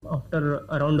after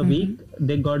around a week,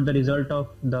 they got the result of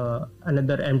the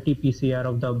another empty PCR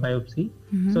of the biopsy.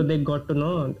 So they got to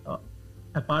know,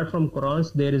 apart from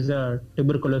Crohn's, there is a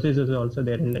tuberculosis is also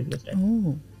there in the intestine.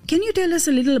 Oh. Can you tell us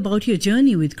a little about your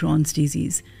journey with Crohn's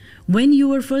disease? When you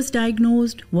were first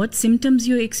diagnosed, what symptoms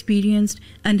you experienced,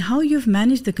 and how you've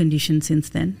managed the condition since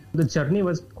then? The journey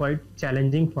was quite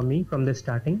challenging for me from the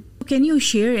starting. Can you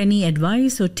share any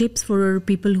advice or tips for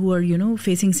people who are,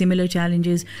 facing similar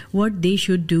challenges, what they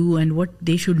should do and what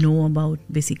they should know about,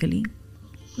 basically?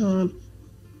 To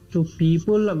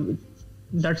people,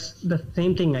 that's the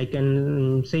same thing I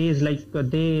can say is like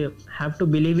they have to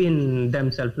believe in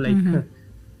themselves. Like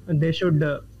they should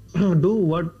do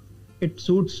what it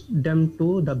suits them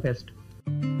to the best.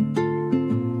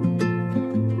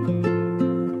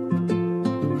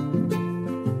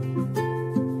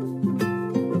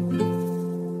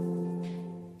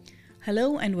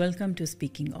 Hello and welcome to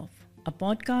Speaking Of, a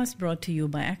podcast brought to you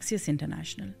by Axios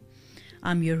International.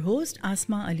 I'm your host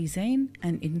Asma Ali Zain,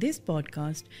 and in this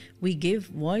podcast, we give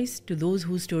voice to those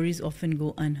whose stories often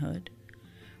go unheard.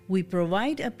 We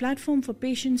provide a platform for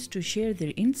patients to share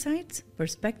their insights,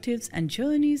 perspectives, and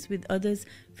journeys with others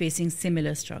facing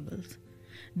similar struggles.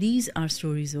 These are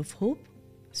stories of hope,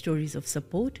 stories of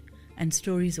support, and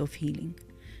stories of healing.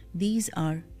 These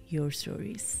are your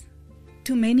stories.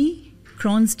 To many,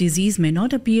 Crohn's disease may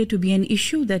not appear to be an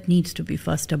issue that needs to be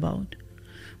fussed about.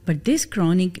 But this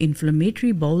chronic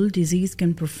inflammatory bowel disease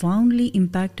can profoundly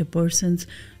impact a person's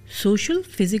social,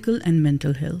 physical, and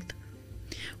mental health.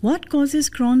 What causes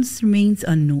Crohn's remains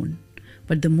unknown,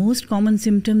 but the most common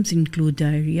symptoms include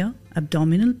diarrhea,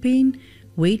 abdominal pain,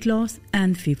 weight loss,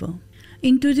 and fever.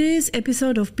 In today's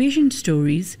episode of Patient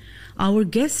Stories, our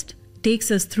guest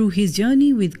takes us through his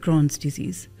journey with Crohn's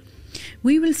disease.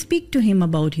 We will speak to him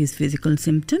about his physical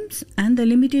symptoms and the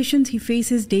limitations he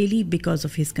faces daily because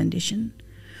of his condition.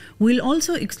 We'll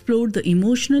also explore the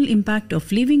emotional impact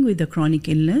of living with a chronic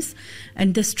illness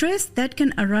and the stress that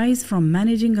can arise from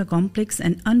managing a complex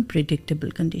and unpredictable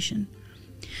condition.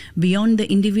 Beyond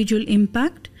the individual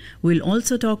impact, we'll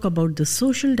also talk about the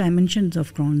social dimensions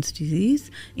of Crohn's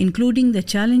disease, including the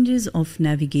challenges of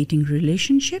navigating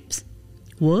relationships,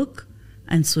 work,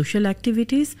 and social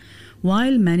activities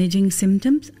while managing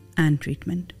symptoms and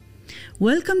treatment.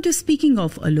 Welcome to Speaking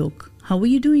Of, Alok. How are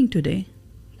you doing today?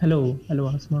 Hello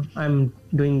Asma. I'm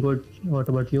doing good. What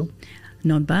about you?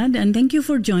 Not bad, and thank you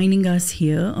for joining us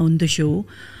here on the show.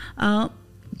 Can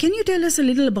you tell us a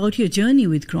little about your journey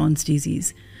with Crohn's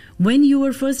disease? When you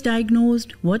were first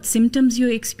diagnosed, what symptoms you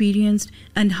experienced,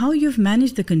 and how you've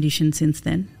managed the condition since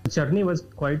then? The journey was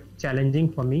quite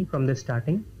challenging for me from the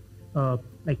starting.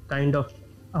 Like kind of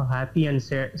happy and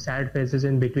sad phases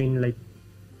in between,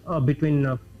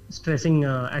 between stressing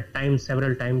at times,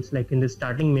 several times, like in the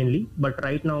starting mainly. But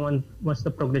right now, once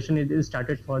the progression is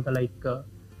started for the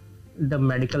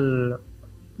medical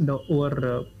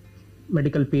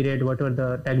period, whatever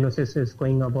the diagnosis is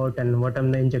going about and what the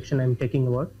injection I'm taking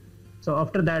about. So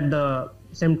after that, the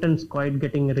symptoms quite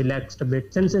getting relaxed a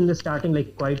bit. Since in the starting,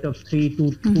 like quite of 2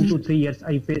 to 3 years,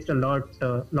 I faced a lot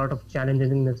of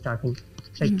challenges in the starting.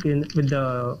 With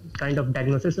the kind of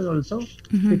diagnosis also,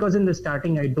 because in the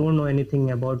starting I don't know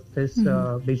anything about this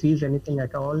disease, anything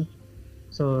at all.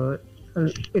 So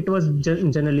it was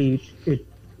generally it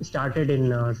started in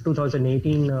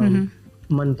 2018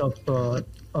 month of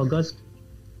August.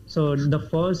 So the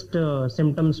first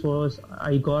symptoms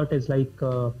I got is like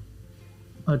a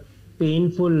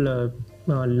painful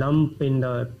lump in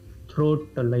the throat,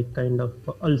 like kind of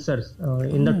ulcers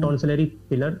in the tonsilliary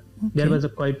pillar. Okay. There was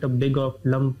quite a big of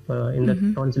lump in the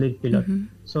tonsilliary pillar.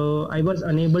 So I was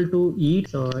unable to eat.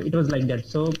 So it was like that.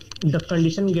 So the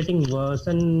condition getting worse,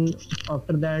 and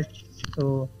after that,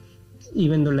 so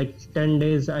even though like 10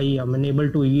 days I am unable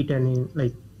to eat, and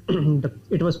like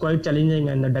it was quite challenging.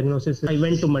 And the diagnosis, I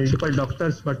went to multiple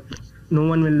doctors, but no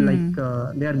one will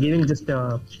they are giving just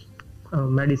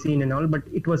medicine and all, but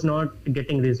it was not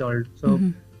getting resolved. So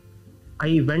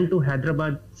I went to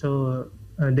Hyderabad. So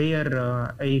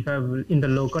there I have in the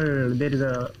local, there is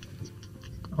a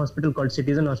hospital called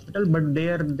Citizen Hospital, but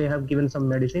there they have given some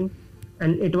medicine,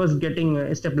 and it was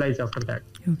getting stabilized after that.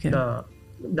 Okay.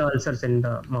 The ulcers in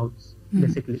the mouth,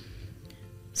 basically.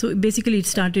 So basically it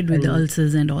started with the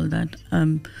ulcers and all that.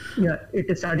 Yeah,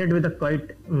 it started with a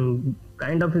quite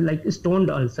kind of like stoned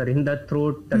ulcer in the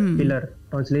throat, that pillar,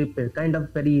 tonsilliary pillar, kind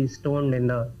of very stoned in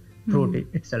the throat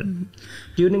itself.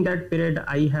 During that period,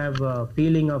 I have a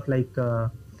feeling of like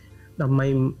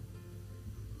my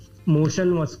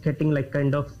motion was getting like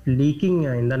kind of leaking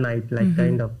in the night, like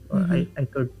kind of I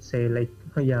could say like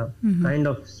kind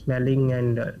of smelling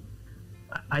and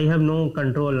I have no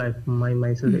control like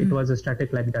myself. It was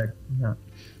static like that. Yeah.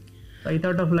 So I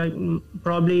thought of like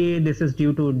probably this is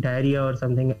due to diarrhea or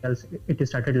something else. It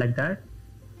started like that.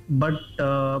 But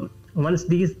once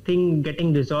these things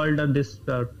getting resolved, this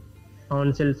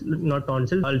tonsils, not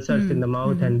tonsils, ulcers in the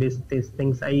mouth and these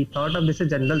things, I thought of this a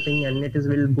general thing and it is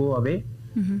will go away.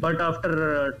 But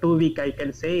after 2 weeks, I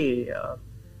can say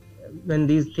when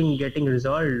these things getting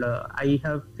resolved, I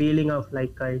have feeling of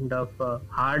like kind of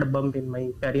hard bump in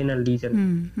my perineal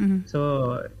region.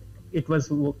 So it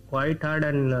was quite hard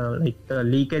and like the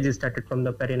leakage started from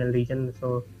the perineal region.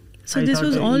 So this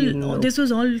was all this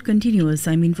was all continuous.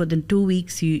 I mean, for the 2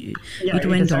 weeks, it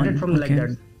went started on. From like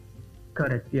that.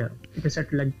 Correct. Yeah, it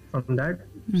started like from that.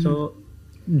 So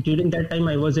during that time,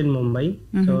 I was in Mumbai.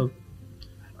 So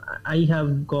I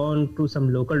have gone to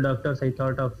some local doctors. I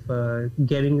thought of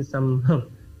giving some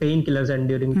painkillers, and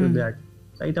during to that,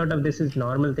 so I thought of this is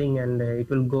normal thing and it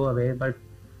will go away. But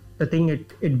the thing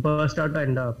it burst out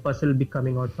and pus will be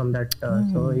coming out from that.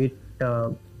 So it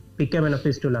became a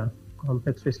fistula,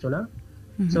 complex fistula.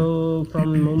 So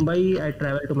from Mumbai, I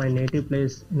traveled to my native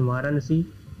place in Varanasi.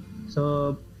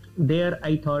 So there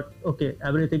I thought, okay,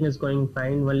 everything is going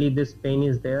fine. Only this pain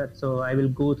is there. So I will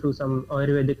go through some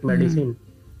Ayurvedic medicine.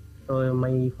 So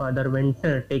my father went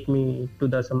take me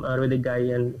to some Ayurvedic guy,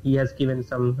 and he has given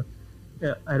some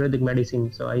Ayurvedic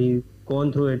medicine. So I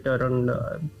gone through it around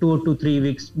 2 to 3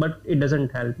 weeks, but it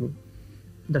doesn't help me.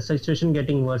 The situation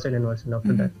getting worse and worse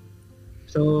after that.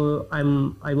 So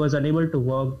I was unable to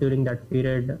walk during that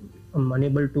period. I'm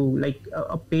unable to like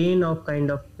a pain of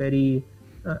kind of very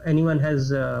anyone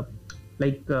has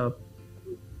like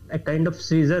a kind of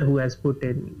scissor who has put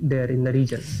in there in the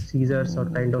region, scissors or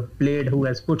kind of blade who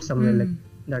has put somewhere, like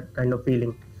that kind of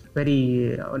feeling,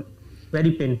 very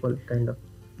very painful kind of.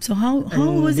 So how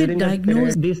was it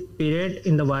diagnosed? This period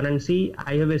in the Varanasi,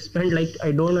 I have spent like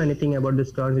I don't know anything about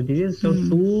this Crohn's disease.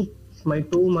 So my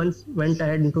 2 months went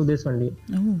ahead into this only.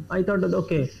 I thought that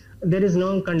okay, there is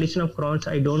no condition of Crohn's.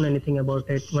 I don't know anything about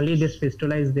it. Only this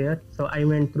fistula is there. So I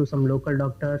went through some local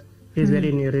doctors. He's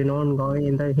very renowned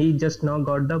guy. He just now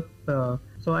got the.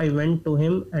 So I went to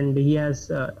him, and he has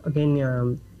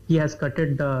he has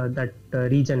cutted that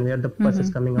region where the pus is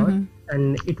coming out,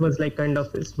 and it was like kind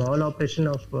of a small operation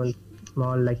of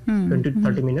small like 20 to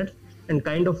 30 minutes, and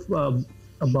kind of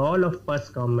a ball of pus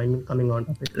coming out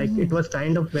of it. Like it was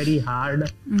kind of very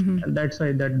hard, and that's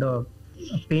why that the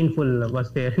painful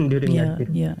was there during that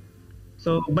period. Yeah.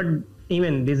 So, but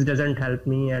even this doesn't help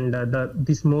me, and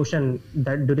this motion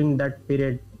that during that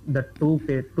period, the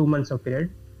 2 months of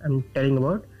period I'm telling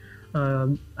about,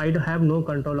 I have no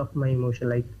control of my emotion.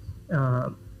 Like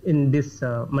in this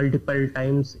multiple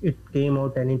times, it came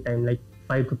out anytime, like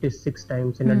 5 to 6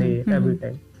 times in a day, every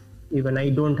time. Even I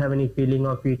don't have any feeling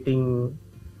of eating,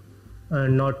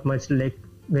 not much, like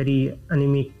very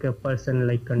anemic person,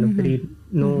 like kind of very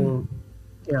no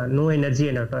energy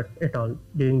at all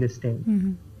during this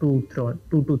time. 2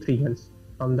 to 3 months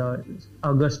from the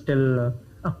August till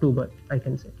October, I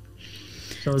can say.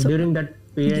 So during that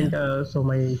period, so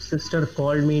my sister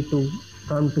called me to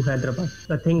come to Hyderabad.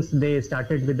 The things they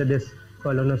started with this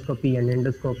colonoscopy and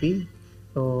endoscopy.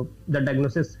 So the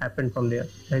diagnosis happened from there.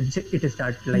 It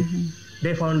started like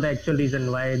they found the actual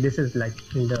reason why this is like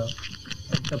the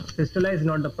fistula is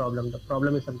not the problem. The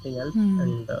problem is something else,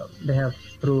 and they have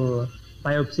through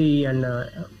biopsy and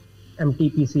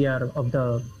MT-PCR of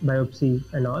the biopsy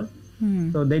and all.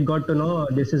 So they got to know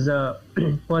this is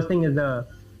first thing is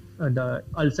the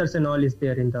ulcers and all is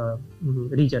there in the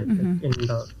region, in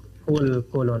the whole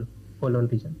colon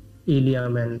region,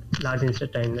 ileum and large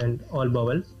intestine and all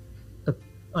bowels. The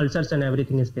ulcers and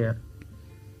everything is there.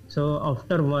 So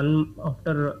after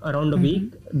around a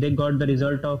week, they got the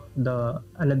result of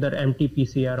another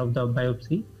MT-PCR of the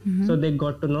biopsy. So they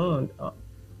got to know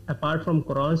apart from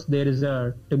Crohn's, there is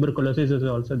a tuberculosis is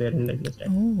also there in the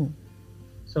intestine.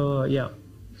 So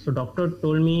so doctor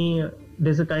told me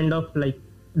this is a kind of like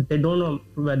they don't know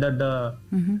whether the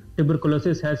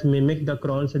tuberculosis has mimicked the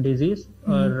Crohn's disease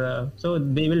or so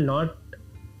they will not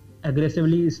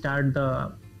aggressively start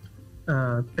the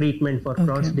treatment for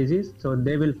Crohn's disease. So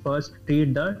they will first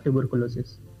treat the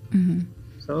tuberculosis.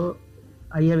 So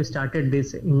I have started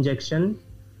this injection.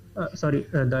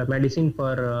 The medicine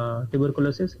for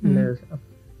tuberculosis in the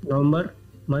November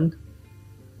month.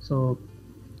 So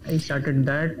I started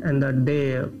that, and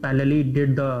they parallelly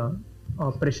did the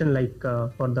operation like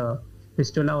for the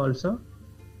fistula also.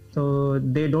 So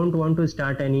they don't want to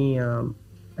start any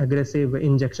aggressive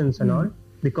injections and all,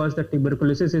 because the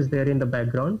tuberculosis is there in the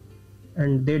background,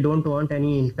 and they don't want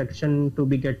any infection to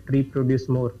get reproduced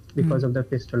more because of the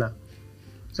fistula.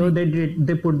 So they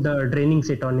put the draining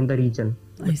ceton in the region.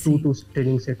 I see. 2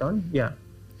 draining ceton. Yeah.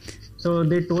 So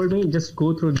they told me just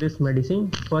go through this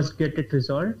medicine, first get it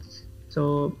resolved.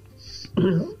 So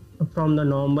from the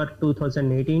November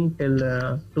 2018 till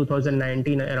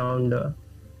 2019 around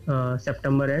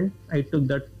September end, I took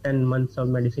the 10 months of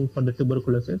medicine for the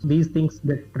tuberculosis. These things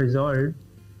get resolved.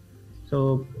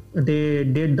 So they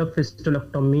did the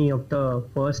fistulectomy of the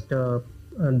first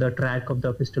the track of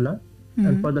the fistula,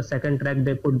 and for the second track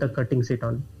they put the cutting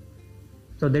ceton.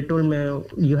 So they told me,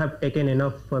 you have taken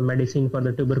enough medicine for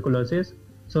the tuberculosis,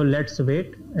 so let's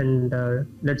wait and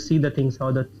let's see the things,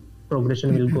 how the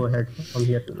progression will go ahead from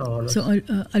here to now on. So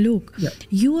Alok,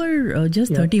 you are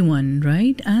just 31,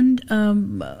 right? And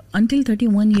until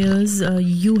 31 years,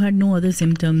 you had no other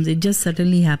symptoms. It just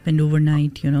suddenly happened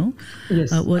overnight,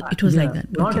 Yes. It was like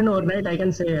that. Not an overnight, I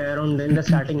can say around in the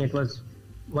starting it was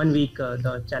 1 week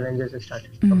the challenges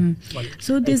started.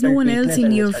 So there's no one else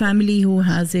in your family who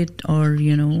has it, or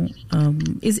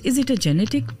is it a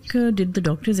genetic? Did the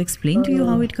doctors explain to you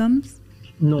how it comes?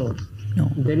 No,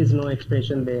 there is no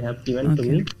explanation they have given to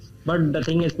me. But the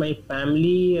thing is, my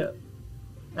family,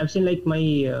 I've seen like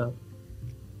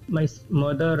my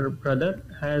brother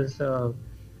has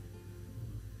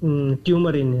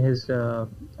tumor in his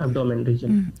abdomen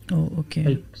region. Oh, okay.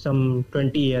 Like some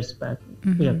 20 years back.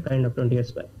 Yeah, kind of 20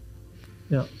 years back.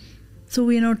 Yeah. So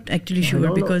we're not actually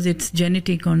sure because it's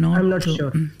genetic or not. I'm not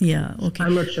sure. Yeah, okay.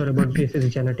 I'm not sure about this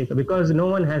is genetic because no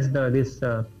one has this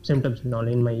symptoms and all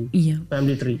in my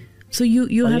family tree. So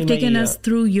you have taken us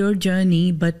through your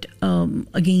journey, but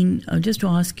again, just to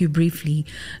ask you briefly,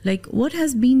 like what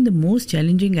has been the most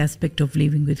challenging aspect of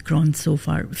living with Crohn so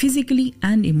far, physically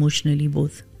and emotionally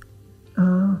both?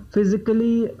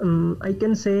 Physically, I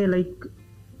can say like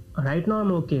right now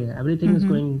I'm okay. Everything is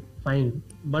going fine.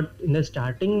 But in the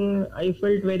starting, I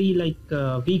felt very like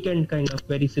weakened kind of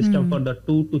very system for the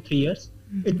 2 to 3 years.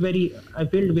 I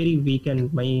felt very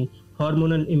weakened. My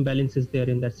hormonal imbalance is there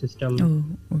in that system.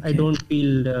 Oh, okay. I don't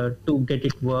feel to get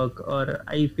it work, or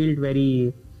I feel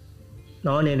very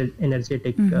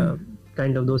non-energetic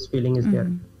kind of those feeling is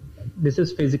there. This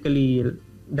is physically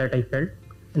that I felt.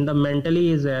 And the mentally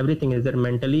is everything is there.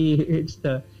 Mentally,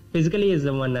 physically is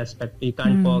the one aspect. You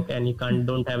can't walk and you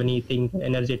don't have anything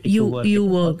energetic to work. You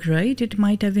work, right? It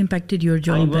might have impacted your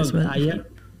job as well.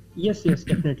 Yes,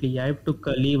 definitely. I took a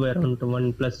leave around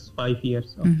 1 + 5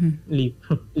 years of leave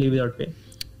without pay.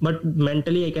 But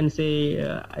mentally, I can say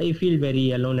I feel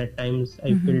very alone at times.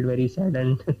 I feel very sad,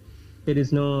 and there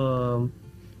is no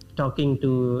talking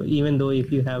to, even though if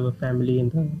you have a family in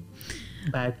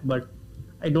the back, but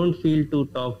I don't feel to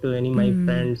talk to any of my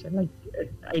friends. Like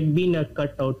I'd been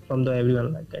cut out from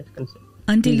everyone, like I can say.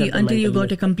 Until you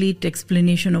got a complete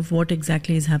explanation of what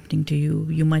exactly is happening to you,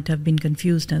 you might have been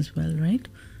confused as well, right?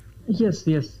 Yes,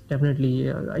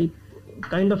 definitely. I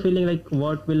kind of feeling like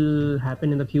what will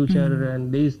happen in the future,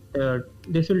 and this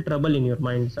will trouble in your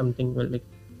mind. Something will like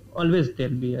always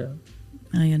there'll be a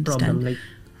problem, like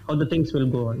how the things will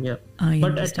go on. Yeah,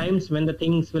 but at times when the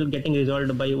things will getting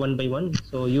resolved by one,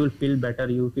 so you will feel better.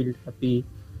 You feel happy.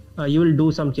 You will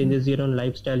do some changes in your own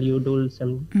lifestyle. You do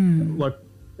some what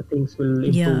the things will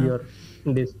improve your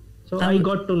this. So I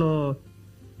got to know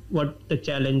what the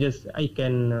challenges I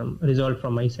can resolve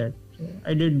from my side. So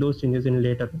I did those changes in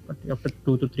later, but after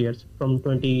 2 to 3 years, from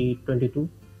 2021,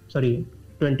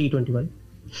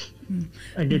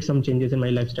 I did some changes in my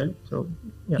lifestyle. So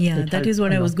that is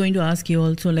what I was going to ask you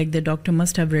also. Like the doctor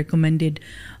must have recommended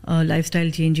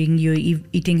lifestyle changing, your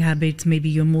eating habits, maybe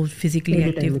you're more physically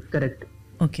active. Correct.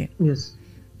 Okay. Yes.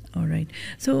 All right.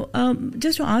 So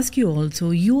just to ask you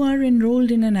also, you are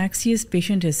enrolled in an Axios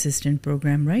patient assistant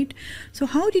program, right? So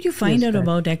how did you find out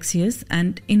about Axios,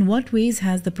 and in what ways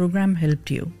has the program helped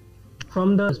you?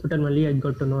 From the hospital only I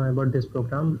got to know about this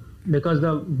program, because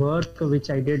the work which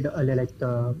I did earlier, like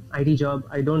the IT job,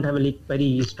 I don't have a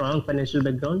very strong financial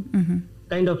background,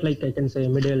 kind of like I can say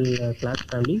middle class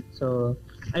family. So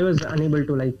I was unable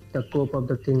to cope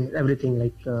up everything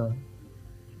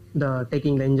the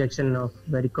taking the injection of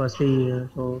very costly.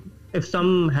 So if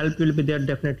some help will be there,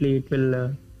 definitely it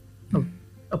will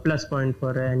a plus point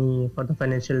for the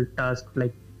financial task.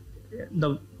 Like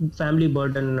the family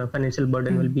burden, financial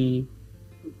burden will be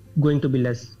going to be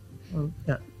less.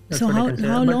 So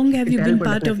how long have you been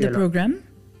part of the program?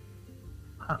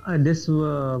 This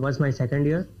was my second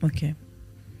year. Okay.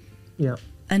 Yeah.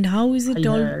 And how is it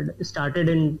I had started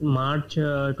in March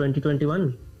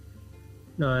 2021.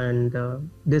 And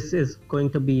this is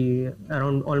going to be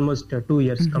around almost 2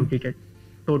 years completed.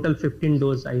 Total 15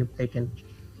 doses I have taken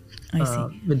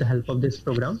with the help of this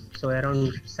program. So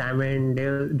around 7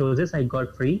 doses I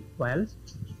got free vials,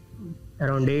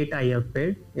 around 8 I have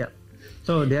paid. Yeah.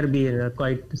 So they're being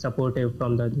quite supportive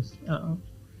from this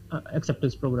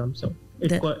acceptance program. So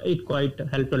it quite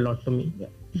helped a lot to me. Yeah.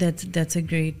 That's a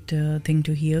great thing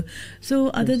to hear. So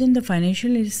other than the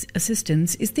financial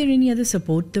assistance, is there any other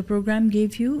support the program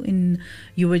gave you?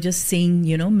 You were just saying,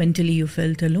 mentally you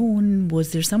felt alone.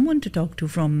 Was there someone to talk to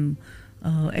from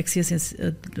Axios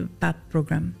the PAP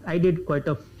program? I did quite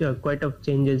of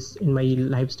changes in my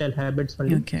lifestyle habits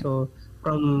only. Okay. So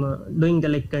from doing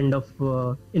the kind of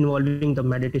involving the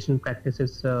meditation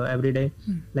practices every day,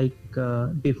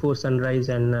 before sunrise,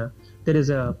 and there is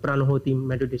a pranahoti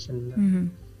meditation.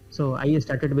 So I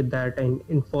started with that, and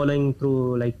in following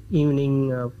through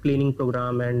evening cleaning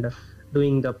program and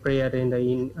doing the prayer in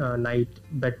the night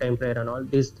bedtime prayer and all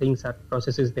these things are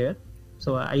processes there.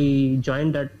 So I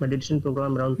joined that meditation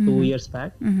program around 2 years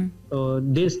back. So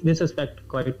this aspect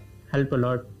quite helped a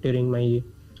lot during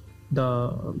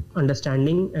the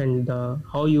understanding and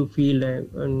how you feel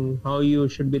and how you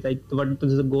should be, what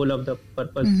is the goal of the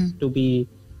purpose to be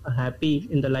happy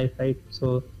in the life, right?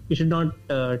 So you should not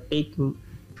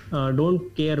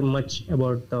don't care much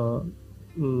about the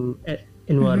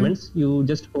environments. You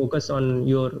just focus on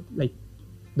your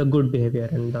the good behavior,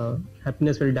 and the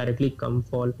happiness will directly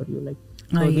fall for you.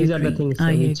 So these are the things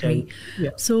I agree.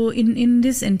 So in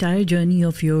this entire journey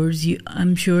of yours,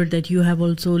 I'm sure that you have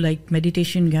also,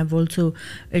 meditation, you have also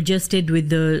adjusted with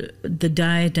the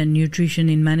diet and nutrition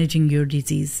in managing your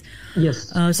disease. Yes.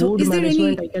 So food is there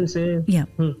management, any? I can say. Yeah.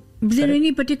 Is there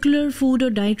any particular food or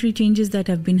dietary changes that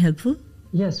have been helpful?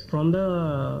 Yes, from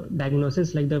the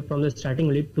diagnosis, from the starting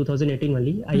only 2018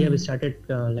 only, I have started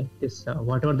this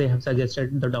whatever they have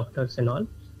suggested, the doctors and all,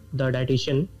 the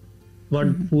dietitian, what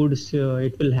foods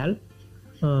it will help.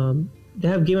 They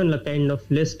have given a kind of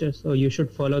list, so you should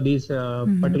follow these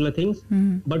particular things.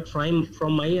 But from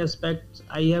my aspect,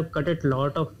 I have cut a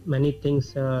lot of many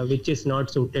things which is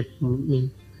not suited to me,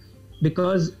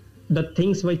 because the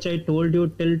things which I told you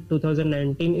till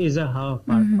 2019 is a half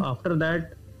part. After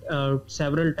that,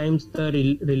 several times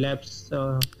the relapse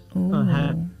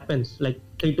happens,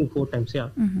 3 to 4 times. Yeah.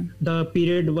 The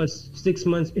period was 6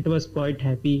 months. It was quite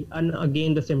happy, and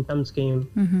again the symptoms came.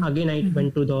 Again I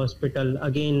went to the hospital.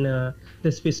 Again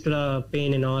this fistula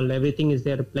pain and all, everything is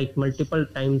there. Multiple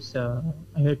times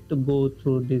I had to go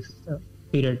through this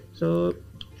period. So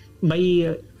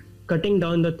by cutting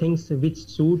down the things which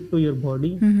suit to your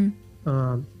body, in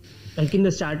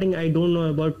the starting I don't know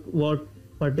about what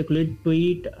particularly to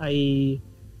eat. I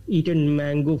eaten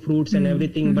mango fruits and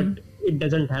everything, but it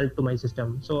doesn't help to my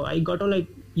system. So I got on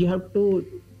you have to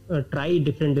try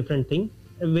different things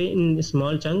in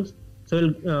small chunks.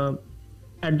 So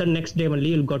at the next day only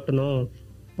you'll got to know,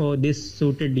 oh, this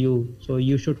suited you, so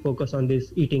you should focus on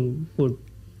this eating food,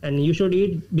 and you should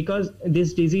eat, because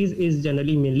this disease is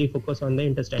generally mainly focused on the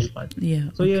intestine part.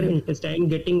 So your intestine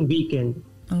getting weakened.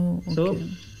 So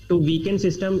to weaken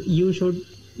system, you should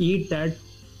eat that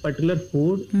particular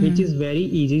food which is very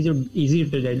easy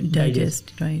to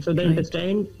digest. Right. So the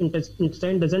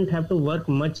intestine doesn't have to work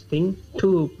much thing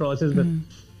to process the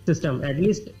system. At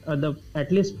least at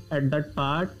that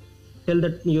part, till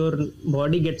that your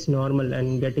body gets normal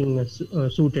and getting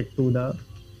suited to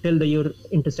your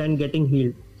intestine getting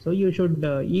healed. So you should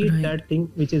eat that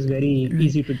thing which is very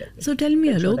easy to digest. So tell me,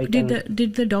 Alok,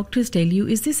 did the doctors tell you,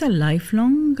 is this a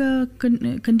lifelong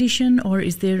condition, or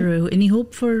is there any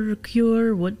hope for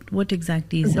cure? What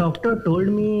exactly is it? The doctor told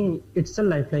me it's a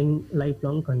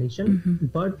lifelong condition,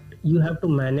 but you have to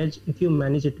manage. If you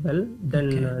manage it well,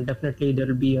 then definitely there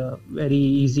will be a very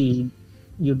easy.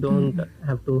 You don't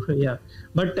have to,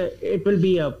 but it will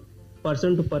be a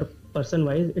person to person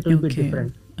wise. It will be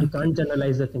different. You can't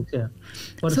generalize the things.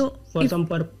 Some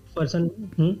person.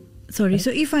 Sorry.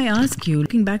 So if I ask you,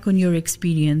 looking back on your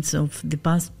experience of the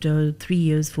past 3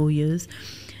 years, 4 years,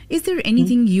 is there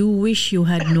anything you wish you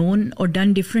had known or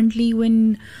done differently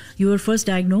when you were first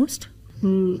diagnosed?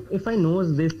 If I know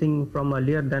this thing from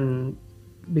earlier, then,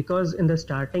 because in the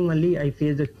starting only I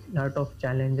faced a lot of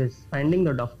challenges. Finding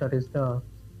the doctor is the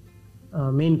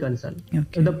main concern.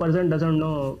 If the person doesn't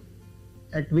know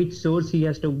at which source he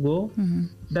has to go,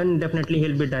 then definitely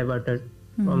he'll be diverted.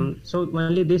 So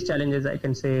only these challenges I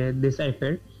can say this I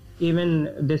felt.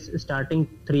 Even this starting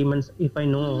 3 months, if I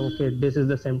know, okay, this is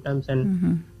the symptoms,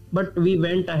 and but we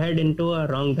went ahead into a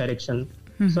wrong direction.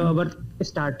 So but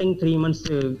starting 3 months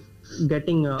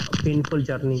getting a painful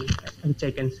journey, which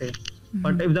I can say.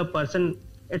 But if the person,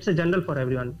 it's a general for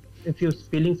everyone. If you're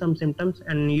feeling some symptoms,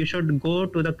 and you should go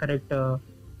to the correct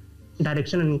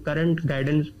direction, and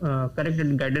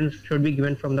corrected guidance should be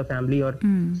given from the family or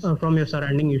from your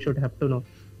surrounding. You should have to know,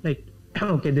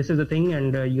 okay, this is the thing,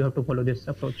 and you have to follow this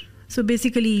approach. So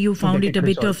basically, you found it a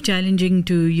bit of challenging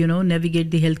to, navigate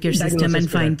the healthcare system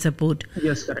and find support.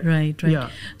 Yes, correct. Right. Yeah.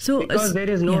 So because there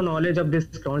is no yeah. knowledge of this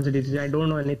Crohn's disease, I don't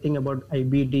know anything about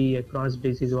IBD, Crohn's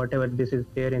disease, whatever this is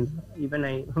there in. Even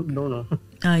I don't know.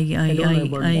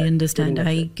 I understand.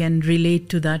 I can relate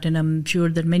to that, and I'm sure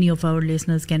that many of our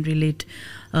listeners can relate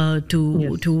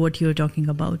to what you're talking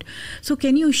about. So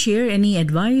can you share any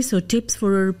advice or tips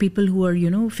for people who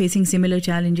are, facing similar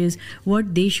challenges,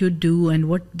 what they should do and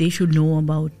what they should know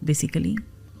about, basically?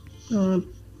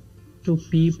 To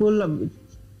people,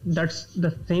 that's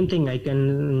the same thing I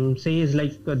can say is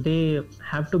like they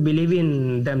have to believe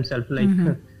in themselves. Like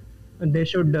they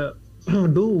should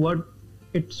do what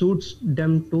it suits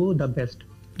them to the best.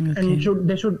 Okay. And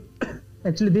they should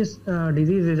actually, this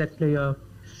disease is actually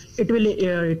it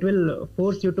will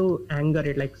force you to anger.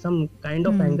 It like some kind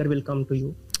of anger will come to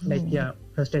you, like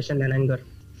frustration and anger.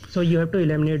 So you have to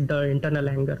eliminate the internal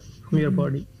anger from your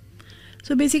body.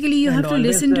 So basically, you have to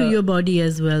listen to your body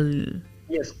as well.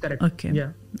 Yes, correct. Okay.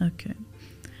 Yeah. Okay.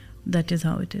 That is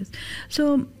how it is.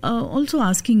 So also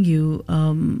asking you,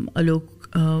 Alok,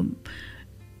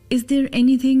 is there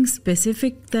anything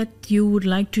specific that you would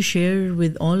like to share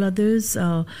with all others?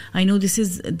 I know this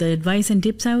is the advice and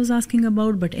tips I was asking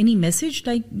about, but any message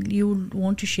like you would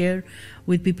want to share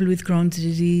with people with Crohn's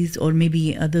disease or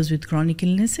maybe others with chronic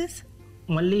illnesses?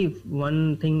 Only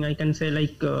one thing I can say,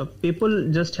 like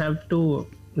people just have to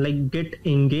like get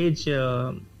engaged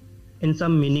in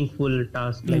some meaningful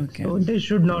task. Like so they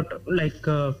should not like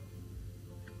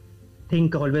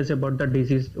think always about the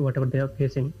disease, whatever they are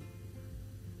facing.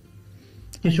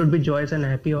 It should be joyous and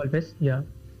happy always. Yeah.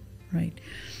 Right.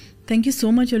 Thank you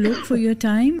so much, Alok, for your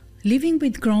time. Living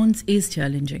with Crohn's is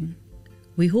challenging.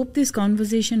 We hope this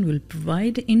conversation will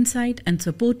provide insight and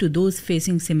support to those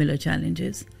facing similar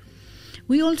challenges.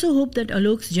 We also hope that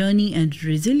Alok's journey and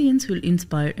resilience will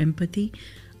inspire empathy,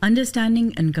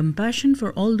 understanding, and compassion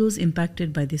for all those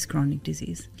impacted by this chronic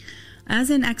disease. As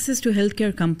an access to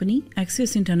healthcare company,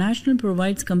 Axios International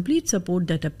provides complete support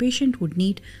that a patient would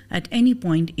need at any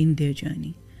point in their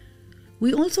journey.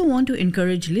 We also want to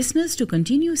encourage listeners to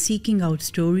continue seeking out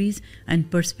stories and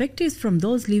perspectives from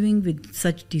those living with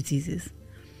such diseases.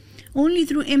 Only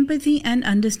through empathy and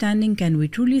understanding can we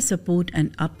truly support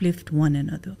and uplift one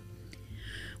another.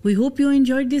 We hope you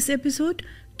enjoyed this episode.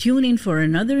 Tune in for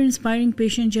another inspiring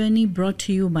patient journey brought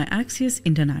to you by Axios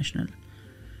International.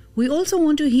 We also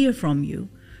want to hear from you.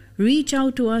 Reach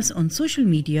out to us on social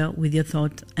media with your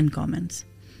thoughts and comments.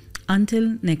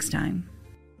 Until next time.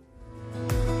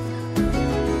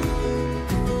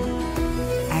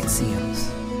 Axios,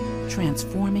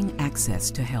 transforming access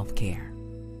to healthcare.